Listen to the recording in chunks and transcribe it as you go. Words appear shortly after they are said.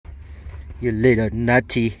You little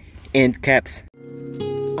nutty end caps.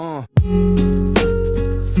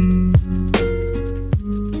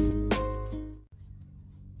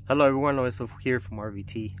 Hello everyone, Lorenzo here from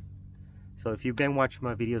RVT. So if you've been watching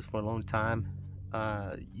my videos for a long time,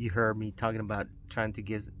 you heard me talking about trying to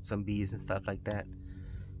get some bees and stuff like that.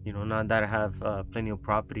 You know, now that I have plenty of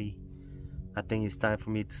property, I think it's time for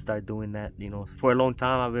me to start doing that. You know, for a long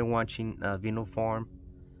time I've been watching Venmo Farm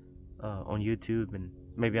on YouTube, and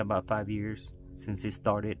maybe about 5 years since it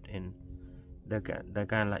started, and that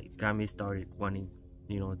kind of like got me started wanting,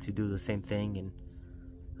 you know, to do the same thing. And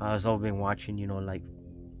I was always been watching, you know, like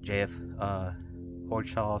Jeff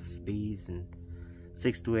Horchoff bees and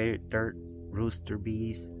 628 dirt rooster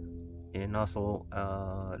bees, and also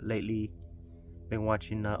lately been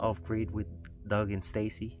watching Off Grid with Doug and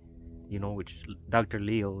Stacy, you know, which Dr.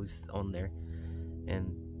 Leo is on there,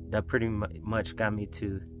 and that pretty much got me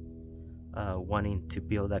to wanting to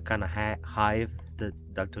build that kind of hive that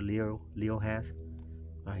Dr. Leo has.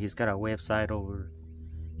 He's got a website over.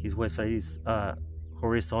 His website is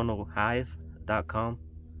horizontalhive.com.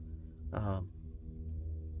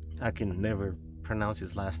 I can never pronounce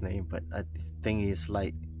his last name, but I think it's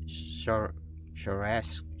like Sharashkin,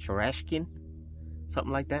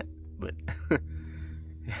 something like that. But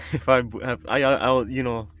if I'll, you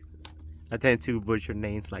know, I tend to butcher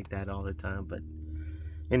names like that all the time. But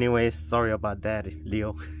anyways, sorry about that,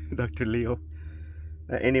 Leo, Dr. Leo.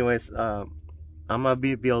 Anyways, I'm gonna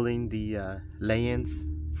be building the Layens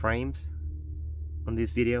frames on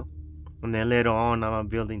this video, and then later on I'm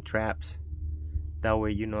building traps. That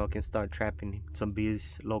way, you know, I can start trapping some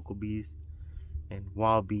bees, local bees and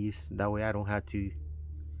wild bees. That way I don't have to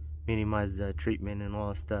minimize the treatment and all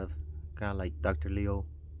that stuff, kind of like Dr. Leo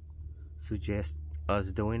suggests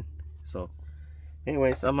us doing. So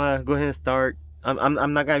anyways, I'm gonna go ahead and start.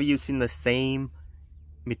 I'm not gonna be using the same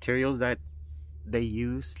materials that they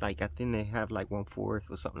use. Like I think they have like 1/4 or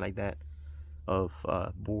something like that of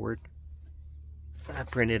board. I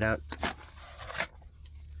printed out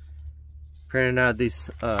this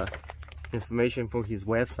information from his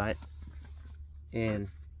website, and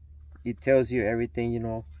it tells you everything, you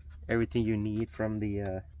know, everything you need from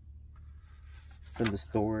the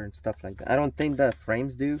store and stuff like that. I don't think the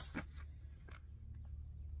frames do,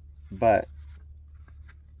 but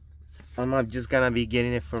I'm just gonna be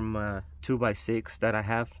getting it from 2x6 that I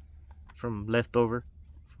have from leftover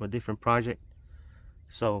from a different project.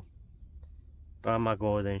 So I'm gonna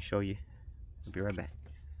go over there and show you. I'll be right back.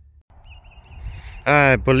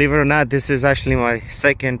 Believe it or not, this is actually my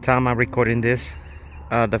second time I'm recording this.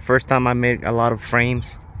 The first time I made a lot of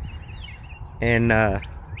frames, and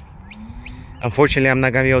unfortunately I'm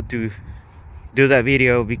not gonna be able to do that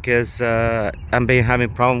video because I've been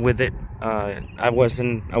having a problem with it. I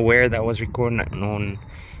wasn't aware that I was recording on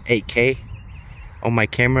 8K on my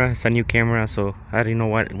camera. It's a new camera, so I didn't know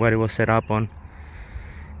what it was set up on,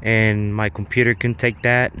 and my computer couldn't take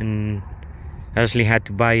that, and I actually had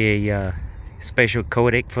to buy a special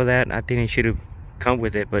codec for that. I think it should have come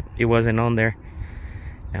with it, but it wasn't on there,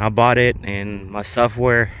 and I bought it, and my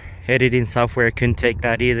editing software couldn't take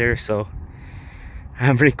that either. So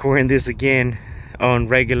I'm recording this again on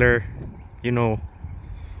regular, you know,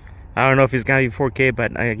 I don't know if it's gonna be 4K,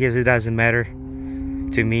 but I guess it doesn't matter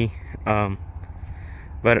to me.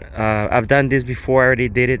 But I've done this before. I already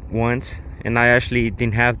did it once, and I actually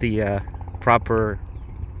didn't have the proper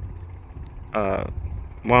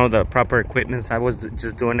one of the proper equipments. I was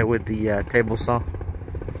just doing it with the table saw,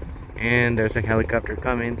 and there's a helicopter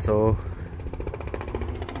coming, so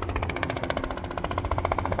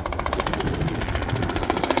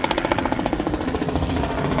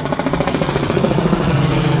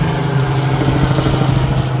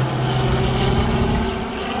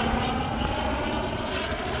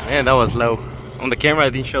man, that was low. On the camera I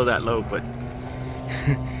didn't show that low, but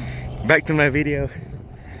back to my video.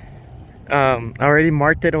 I already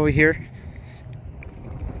marked it over here.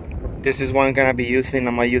 This is what I'm gonna be using.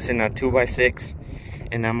 I'm using a 2x6,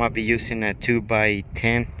 and I'm gonna be using a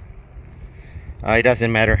 2x10. It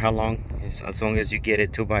doesn't matter how long, as long as you get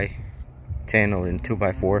it 2x10 or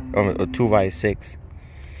 2x4 or 2x6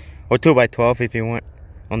 or 2x12 if you want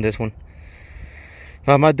on this one.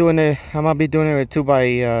 I'm gonna be doing it with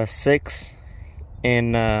 2x6,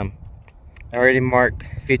 and I already marked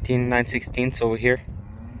 15 9/16 over here,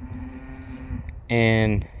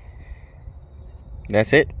 and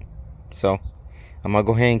that's it. So I'm gonna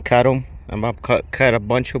go ahead and cut them. I'm gonna cut a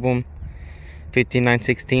bunch of them 15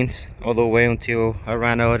 9/16 all the way until I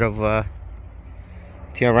run out of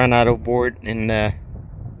board, and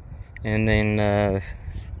then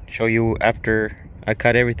show you after I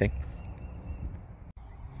cut everything.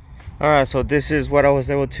 Alright, so this is what I was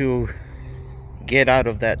able to get out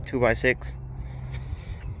of that 2x6.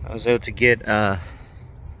 I was able to get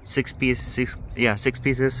 6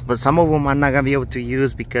 pieces, but some of them I'm not gonna be able to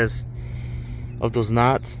use because of those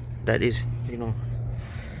knots. That is, you know,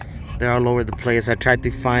 they're all over the place. I tried to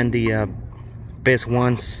find the best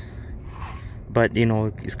ones, but you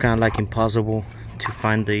know, it's kind of like impossible to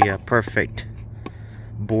find the perfect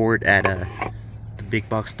board at the big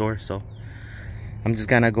box store. So I'm just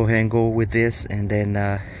gonna go ahead and go with this, and then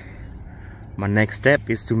my next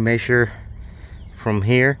step is to measure from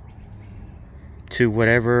here to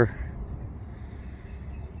whatever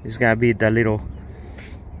is gonna be the little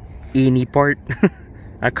eeny part.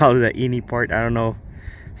 I call it the eeny part. I don't know,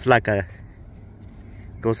 it's like a,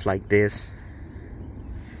 goes like this.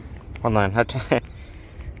 Hold on, it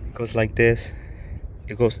goes like this.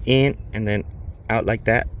 It goes in and then out like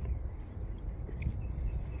that.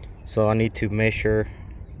 So I need to measure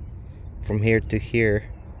from here to here,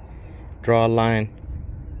 draw a line,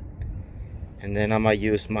 and then I might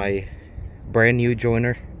use my brand new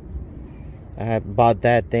joiner. I bought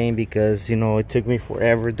that thing because, you know, it took me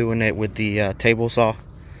forever doing it with the table saw.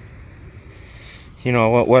 You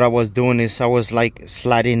know what I was doing is I was like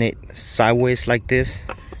sliding it sideways like this,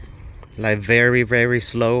 like very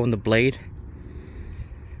slow on the blade,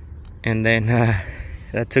 and then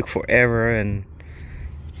that took forever, and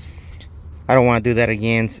I don't want to do that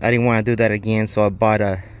again. I didn't want to do that again, so I bought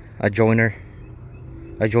a joiner,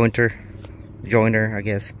 I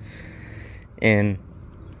guess. And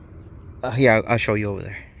yeah, I'll show you over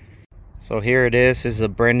there. So here it is. This is a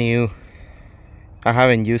brand new. I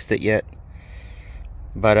haven't used it yet,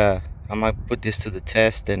 but I might put this to the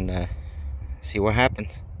test and see what happens.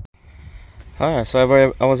 Alright,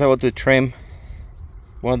 so I was able to trim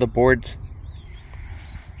one of the boards.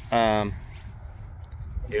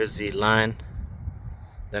 Here's the line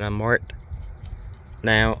that I marked.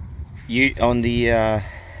 Now, you on the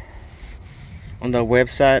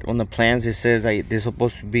website, on the plans, it says like they're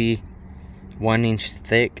supposed to be 1 inch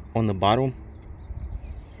thick on the bottom,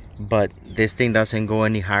 but this thing doesn't go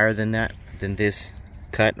any higher than that, than this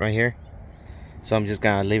cut right here. So I'm just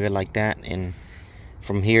gonna leave it like that, and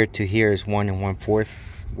from here to here is 1 1/4,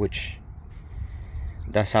 which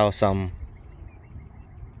that's how some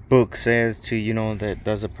book says to, you know, that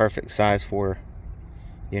that's a perfect size for,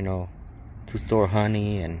 you know, to store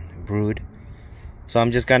honey and brood. So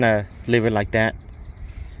I'm just gonna leave it like that,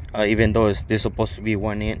 even though this supposed to be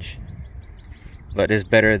 1 inch, but it's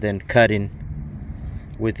better than cutting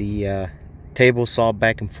with the table saw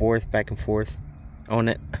back and forth on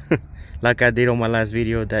it like I did on my last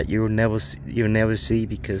video that you'll never see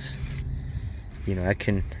because, you know, I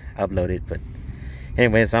can upload it. But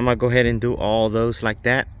anyways, I'm gonna go ahead and do all those like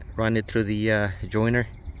that, run it through the joiner,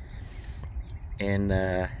 and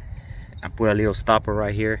I put a little stopper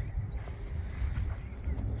right here.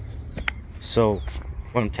 So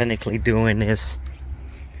what I'm technically doing is,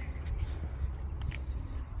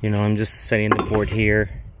 you know, I'm just setting the board here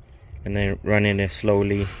and then running it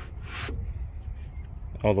slowly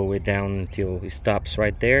all the way down until it stops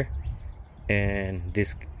right there. And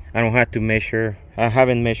this, I don't have to measure. I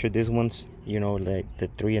haven't measured these ones, you know, like the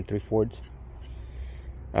 3 3/4,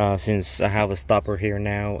 since I have a stopper here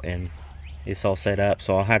now and it's all set up.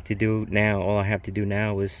 So all I have to do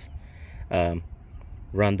now is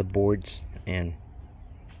run the boards and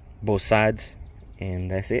both sides, and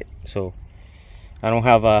that's it. So I don't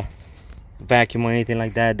have a vacuum or anything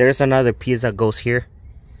like that. There's another piece that goes here,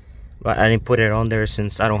 but I didn't put it on there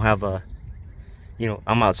since I don't have a, you know,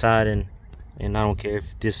 I'm outside and I don't care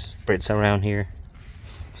if this spreads around here.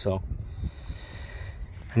 So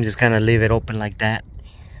I'm just gonna leave it open like that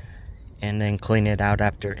and then clean it out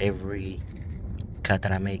after every cut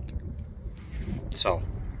that I make. So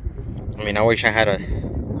I mean, I wish I had a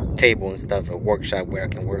table and stuff, a workshop where I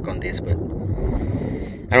can work on this, but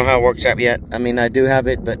I don't have a workshop yet. I mean, I do have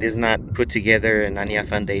it, but it's not put together, and I need a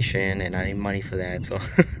foundation and I need money for that. So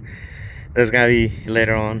that's gonna be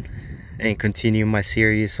later on, and continue my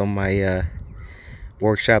series on my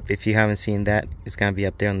workshop. If you haven't seen that, it's gonna be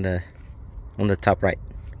up there on the top right.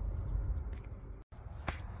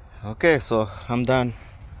 Okay, so I'm done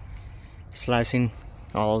slicing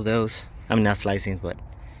all of those. I mean, not slicing, but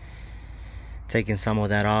taking some of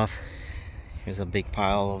that off. Here's a big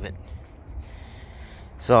pile of it.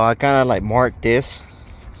 So I kind of like marked this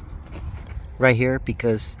right here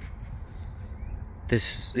because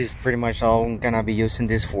this is pretty much all I'm gonna be using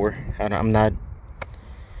this for. I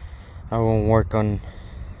won't work on,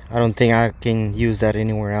 I don't think I can use that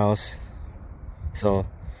anywhere else. So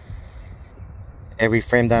every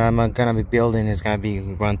frame that I'm gonna be building is gonna be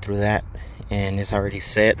run through that, and it's already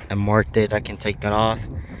set. I marked it. I can take that off,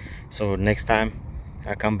 so next time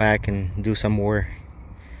I come back and do some more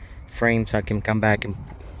frames, I can come back and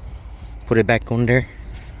put it back on there.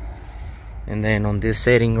 And then on this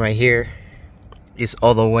setting right here is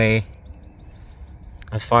all the way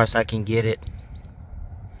as far as I can get it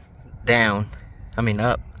down. I mean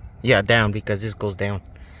up, yeah, down, because this goes down.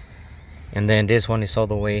 And then this one is all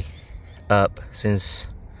the way up, since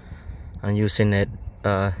I'm using it,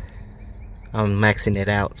 I'm maxing it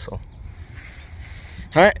out. So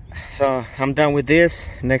alright, so I'm done with this.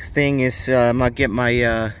 Next thing is I'm gonna get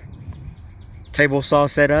my table saw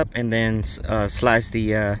set up and then slice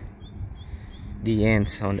the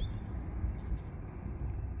ends on it.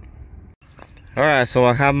 Alright, so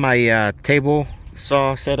I have my table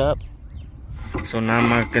saw set up. So now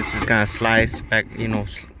I'm just gonna slice back, you know,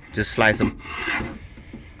 just slice them.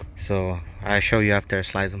 So I'll show you after I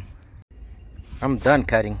slice them. I'm done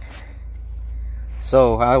cutting.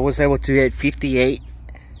 So I was able to get 58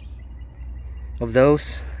 of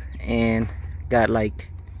those and got like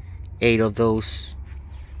 8 of those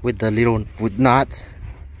with the little knots.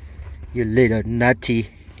 You little nutty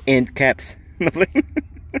end caps. You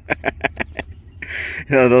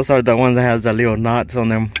know, those are the ones that has the little knots on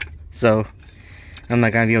them. So I'm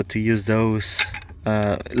not gonna be able to use those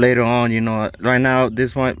later on. You know, right now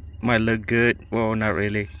this one might look good. Well, not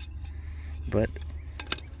really, but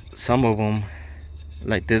some of them,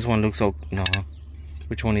 like this one, looks okay. No,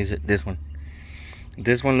 which one is it? This one.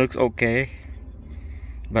 This one looks okay,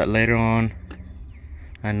 but later on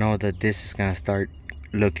I know that this is gonna start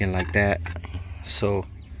looking like that, so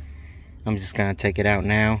I'm just gonna take it out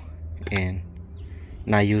now and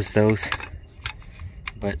not use those.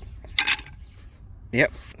 But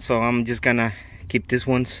yep, so I'm just gonna keep these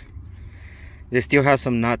ones. They still have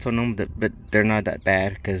some knots on them, but they're not that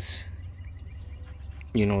bad, because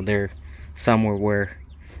you know, they're somewhere where,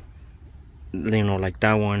 you know, like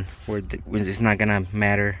that one where it's not gonna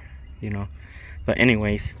matter, you know. But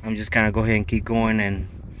anyways, I'm just gonna go ahead and keep going and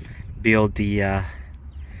build the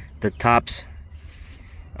tops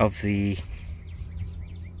of the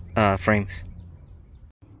frames.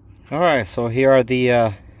 Alright, so here are the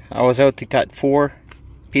I was able to cut 4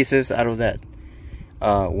 pieces out of that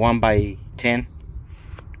 1 by 10.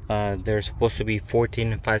 They're supposed to be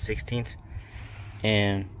 14 and 5/16,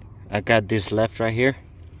 and I got this left right here,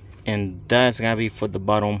 and that's gonna be for the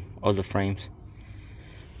bottom of the frames.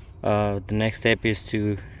 The next step is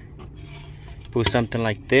to put something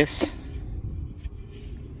like this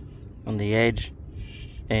on the edge,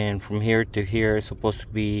 and from here to here is supposed to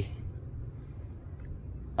be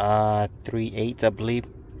 3/8, I believe.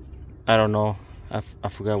 I don't know, I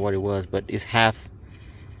forgot what it was, but it's half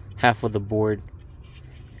of the board.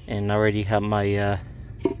 And I already have my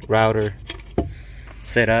router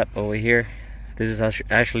set up over here. This is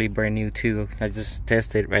actually brand new too. I just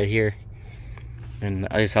tested it right here, and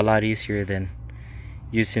it's a lot easier than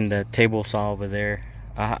using the table saw over there.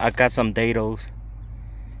 I got some dados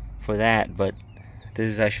for that, but this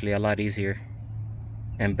is actually a lot easier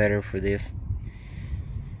and better for this.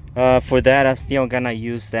 For that, I'm still gonna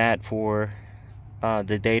use that for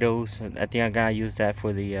the dados. I think I'm gonna use that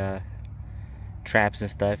for the traps and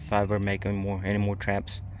stuff, if I ever make any more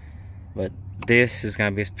traps. But this is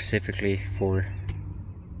gonna be specifically for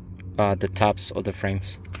the tops of the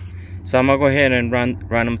frames. So I'm gonna go ahead and run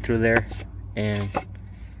them through there, and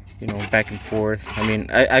you know, back and forth. I mean,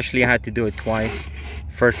 I actually had to do it twice.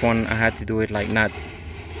 First one I had to do it like not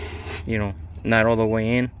all the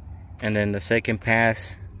way in, and then the second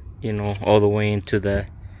pass, you know, all the way into the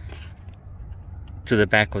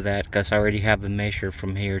back of that, because I already have a measure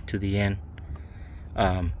from here to the end.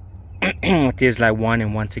 It is like 1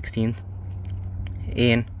 and 1/16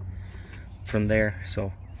 in from there.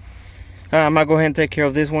 So I'm gonna go ahead and take care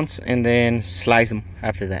of these ones and then slice them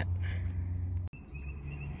after that.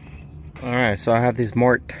 Alright, so I have this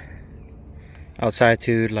marked outside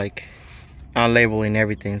to, like, I'm labeling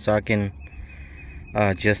everything, so I can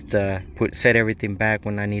just set everything back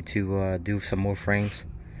when I need to do some more frames.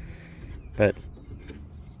 But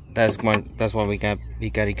that's what we got me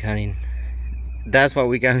cutting. That's what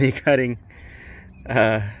we got me cutting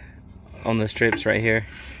on the strips right here.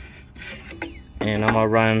 And I'm gonna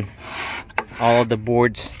run all the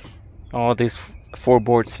boards, all these 4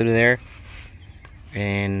 boards through there,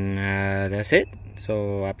 and that's it.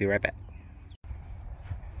 So I'll be right back.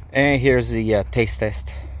 And here's the taste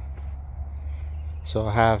test. So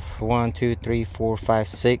I have 1, 2, 3, 4, 5,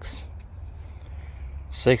 6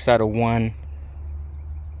 out of 1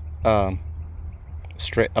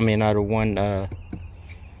 strip. I mean, out of 1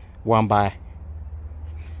 by.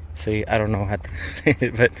 See, I don't know how to say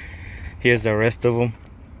it, but here's the rest of them.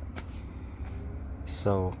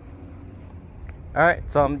 So alright,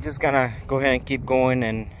 so I'm just gonna go ahead and keep going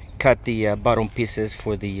and cut the bottom pieces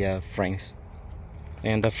for the frames.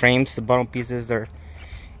 And the frames, the bottom pieces, they're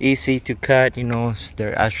easy to cut, you know.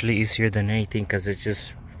 They're actually easier than anything because it's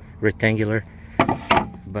just rectangular.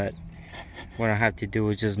 But what I have to do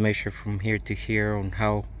is just measure from here to here on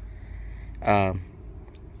how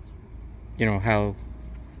you know, how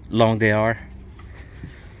long they are.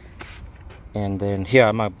 And then here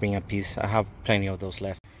I might bring a piece. I have plenty of those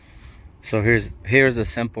left. So here's a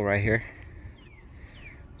sample right here.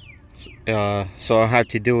 So all I have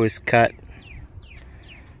to do is cut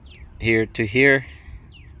here to here.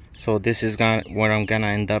 So this is what I'm gonna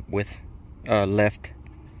end up with left.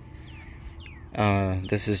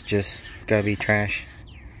 This is just gonna be trash,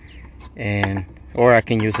 and or I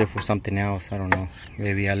can use it for something else. I don't know,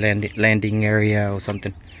 maybe a landing area or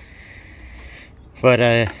something. But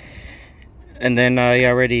and then I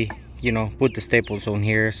already, you know, put the staples on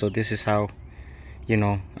here. So this is how, you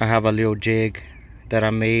know, I have a little jig that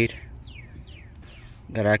I made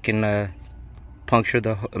that I can puncture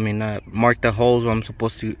the, mark the holes where I'm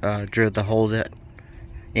supposed to drill the holes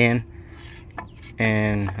in.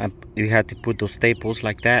 And you have to put those staples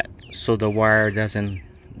like that so the wire doesn't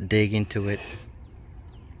dig into it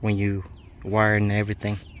when you wire and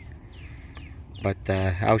everything. But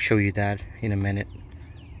I'll show you that in a minute.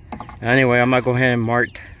 Anyway, I'm gonna go ahead and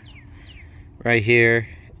mark right here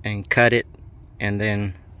and cut it, and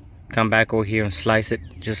then come back over here and slice it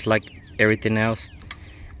just like everything else.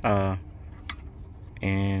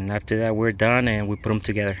 And after that we're done and we put them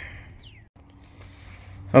together.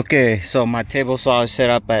 Okay, so my table saw is set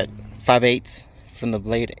up at 5/8 from the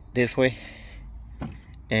blade this way,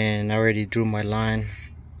 and I already drew my line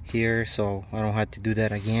here, so I don't have to do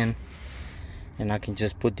that again. And I can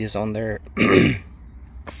just put this on there.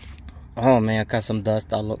 Oh man, I got some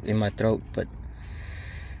dust all in my throat. But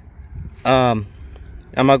I'm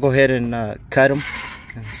gonna go ahead and cut them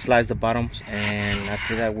and slice the bottoms, and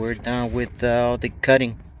after that we're done with all the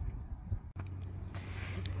cutting.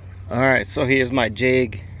 Alright, so here's my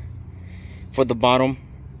jig for the bottom,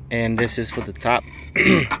 and this is for the top.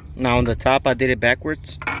 Now on the top I did it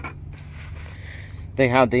backwards. They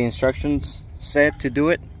have the instructions set to do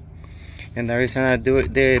it, and the reason I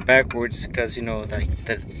did it backwards because, you know,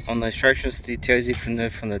 on the instructions it tells you from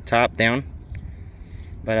the top down,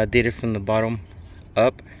 but I did it from the bottom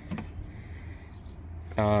up.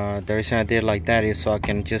 The reason I did it like that is so I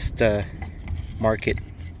can just mark it,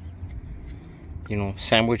 you know,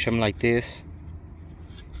 sandwich them like this,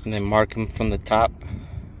 and then mark them from the top.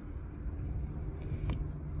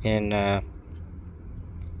 And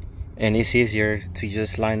it's easier to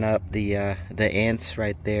just line up the ends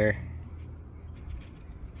right there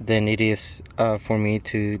than it is for me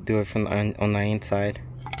to do it from on the inside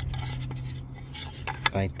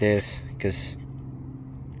like this, because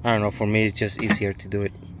I don't know, for me it's just easier to do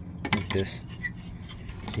it like this,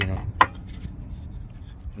 you know,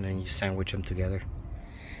 and then you sandwich them together.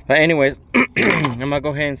 But anyways, I'm gonna go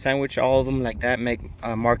ahead and sandwich all of them like that,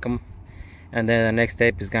 mark them, and then the next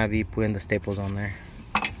step is gonna be putting the staples on there.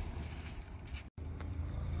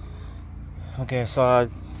 Okay, so I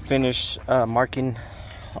finished marking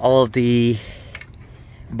all of the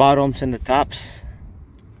bottoms and the tops.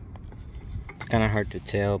 It's kind of hard to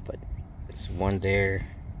tell, but there's one there,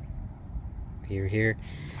 here,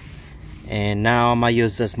 and now I'm gonna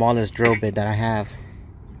use the smallest drill bit that I have.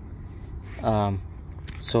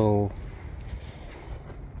 So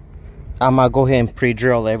I'm gonna go ahead and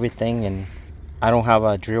pre-drill everything, and I don't have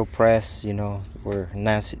a drill press, you know, or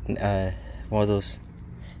one of those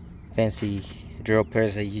fancy drill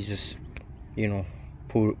press that you just, you know,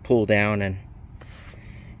 pull down and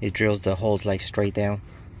it drills the holes like straight down.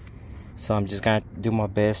 So I'm just gonna do my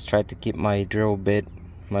best, try to keep my drill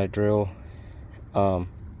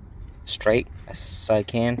straight as I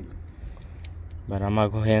can. But I'm gonna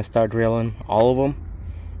go ahead and start drilling all of them,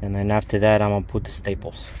 and then after that I'm gonna put the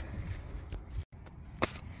staples.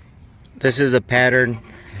 This is a pattern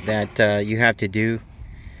that you have to do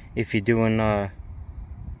if you're doing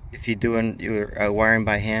your wiring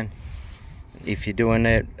by hand. If you're doing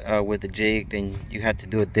it with a jig, then you have to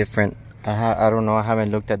do it different. I don't know, I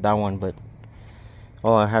haven't looked at that one, but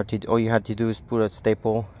all you have to do is put a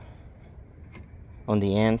staple on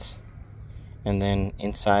the ends, and then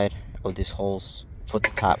inside of these holes for the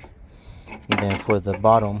top, and then for the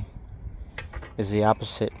bottom is the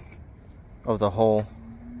opposite of the hole.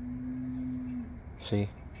 See,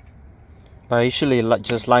 but I usually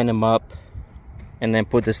just line them up and then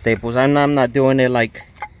put the staples. I'm not doing it like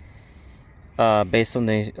based on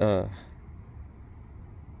the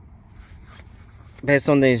based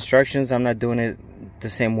on the instructions, I'm not doing it the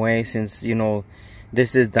same way, since you know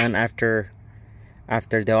this is done after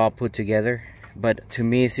they're all put together. But to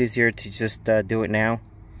me, it's easier to just do it now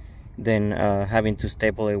than having to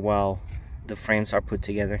staple it while the frames are put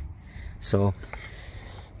together. So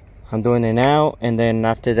I'm doing it now, and then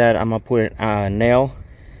after that I'm gonna put a nail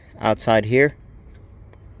outside here,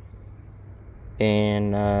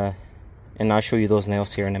 and I'll show you those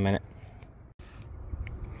nails here in a minute.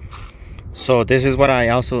 So this is what I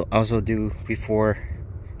also do before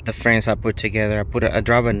the frames I put together. I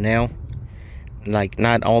drive a nail, like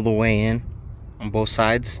not all the way in on both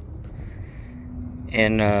sides,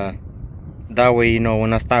 and that way, you know,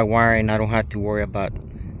 when I start wiring, I don't have to worry about,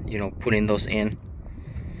 you know, putting those in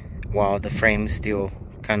while the frame is still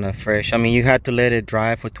kind of fresh. I mean, you have to let it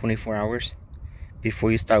dry for 24 hours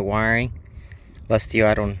before you start wiring, but still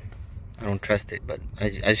I don't trust it. But I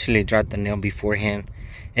usually drive the nail beforehand,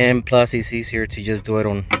 and plus it's easier to just do it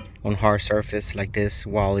on hard surface like this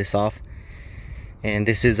while it's off. And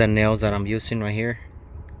this is the nails that I'm using right here,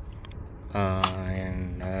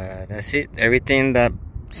 and that's it. Everything that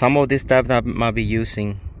some of this stuff that I might be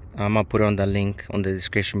using, I'm gonna put on the link on the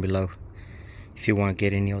description below if you want to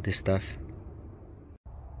get any of this stuff.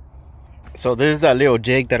 So this is that little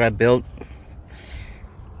jig that I built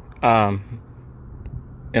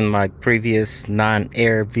in my previous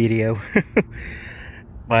non-air video.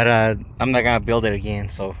 But I'm not gonna build it again,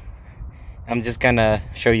 so I'm just gonna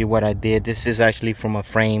show you what I did. This is actually from a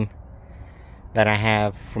frame that I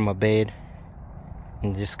have from a bed,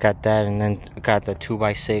 and just got that, and then got the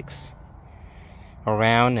 2x6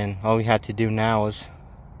 around, and all we have to do now is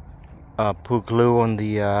put glue on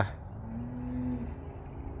the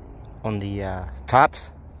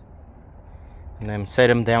tops, and then set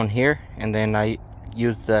them down here, and then I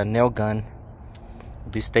use the nail gun,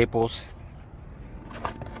 these staples.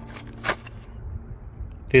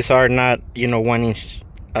 These are not, you know, 1-inch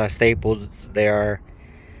staples. They are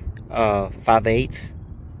 5/8,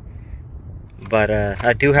 but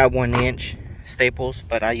I do have 1-inch staples,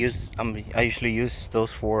 but I usually use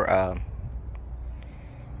those for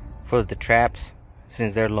the traps,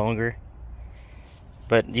 since they're longer.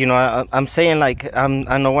 But you know, I'm saying, like, I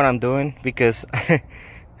know what I'm doing, because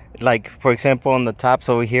like, for example, on the tops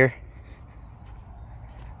over here,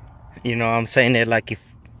 you know, I'm saying it like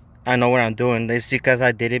if I know what I'm doing. It's because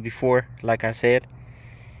I did it before, like I said,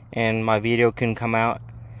 and my video couldn't come out.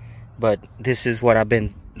 But this is what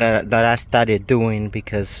that I started doing,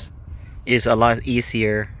 because it's a lot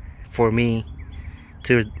easier for me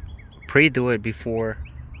to pre-do it before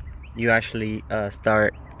you actually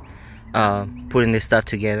start putting this stuff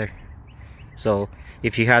together. So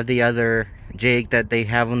if you have the other jig that they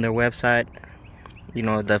have on their website, you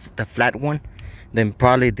know, the flat one, then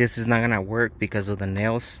probably this is not gonna work because of the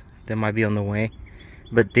nails that might be on the way.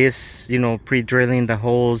 But this, you know, pre-drilling the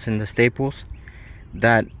holes and the staples,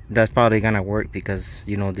 that's probably gonna work, because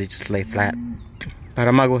you know they just lay flat. But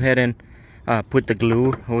I'm gonna go ahead and put the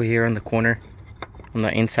glue over here on the corner, on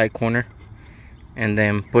the inside corner, and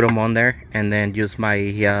then put them on there, and then use my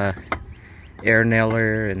air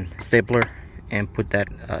nailer and stapler, and put that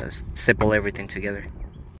staple everything together.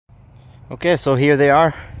 Okay, so here they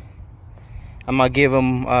are. I'm gonna give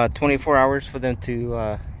them 24 hours for them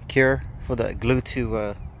to cure, for the glue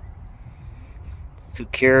to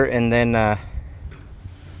cure, and then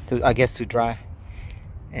I guess to dry,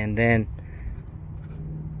 and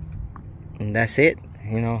that's it.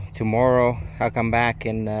 You know, tomorrow I'll come back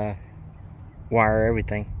and wire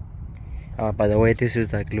everything. By the way, this is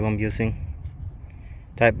the glue I'm using,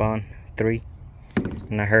 Type Bond 3,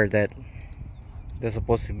 and I heard that they're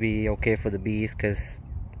supposed to be okay for the bees, because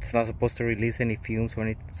it's not supposed to release any fumes or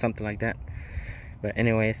anything, something like that. But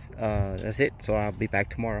anyways, that's it. So I'll be back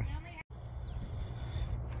tomorrow.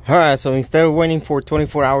 Alright, so instead of waiting for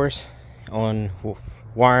 24 hours on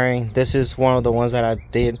wiring, this is one of the ones that I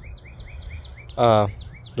did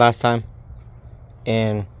last time,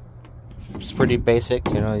 and it's pretty basic.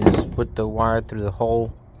 You know, you just put the wire through the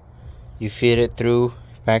hole, you feed it through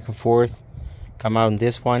back and forth, come out on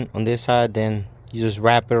this one on this side, then you just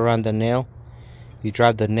wrap it around the nail, you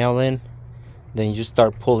drive the nail in, then you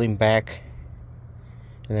start pulling back.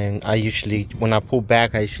 And then I usually, when I pull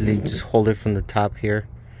back, I usually just hold it from the top here,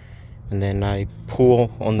 and then I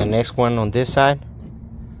pull on the next one on this side,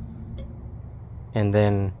 and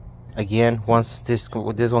then again, once this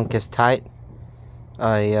one gets tight,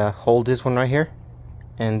 I hold this one right here,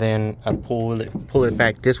 and then I pull it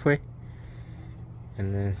back this way,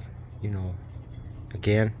 and then, you know,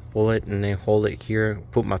 again pull it, and then hold it here,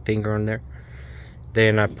 put my finger on there,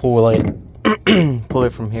 then I pull it pull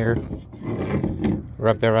it from here,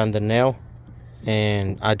 wrap it around the nail,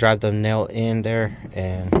 and I drive the nail in there,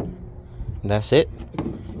 and that's it.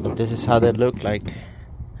 But this is how they look like.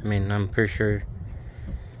 I mean, I'm pretty sure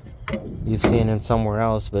you've seen them somewhere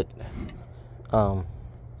else, but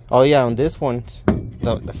oh yeah, on this one,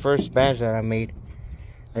 the first batch that I made,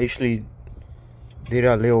 I usually did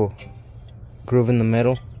a little groove in the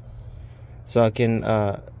middle, so I can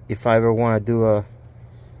if I ever want to do a,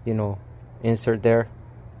 you know, insert there,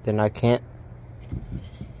 then I can't,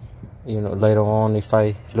 you know, later on if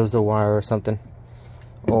I lose the wire or something,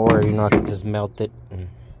 or you know, I can just melt it and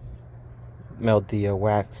melt the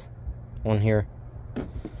wax on here.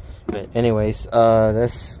 But anyways,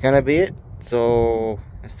 that's gonna be it. So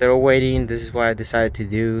instead of waiting, this is what I decided to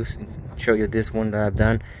do, show you this one that I've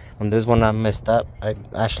done. On this one I messed up. I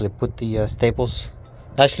actually put the staples,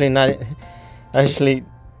 actually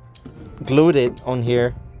glued it on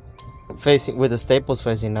here facing with the staples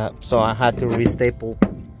facing up, so I had to restaple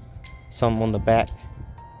some on the back,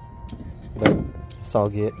 but it's all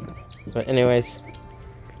good. But anyways,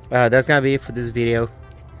 that's gonna be it for this video.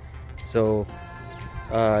 So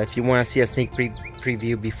if you want to see a sneak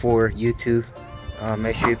preview before YouTube,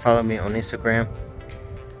 make sure you follow me on Instagram.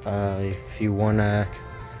 If you want to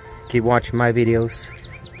keep watching my videos,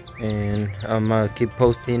 and I'm gonna keep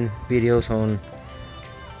posting videos on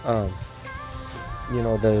you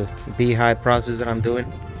know, the Beehive process that I'm doing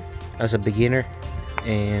as a beginner,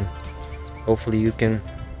 and hopefully you can,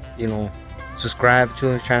 you know, subscribe to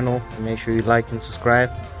the channel and make sure you like and subscribe.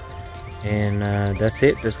 And that's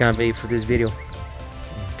it. That's gonna be it for this video.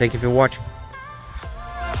 Thank you for watching.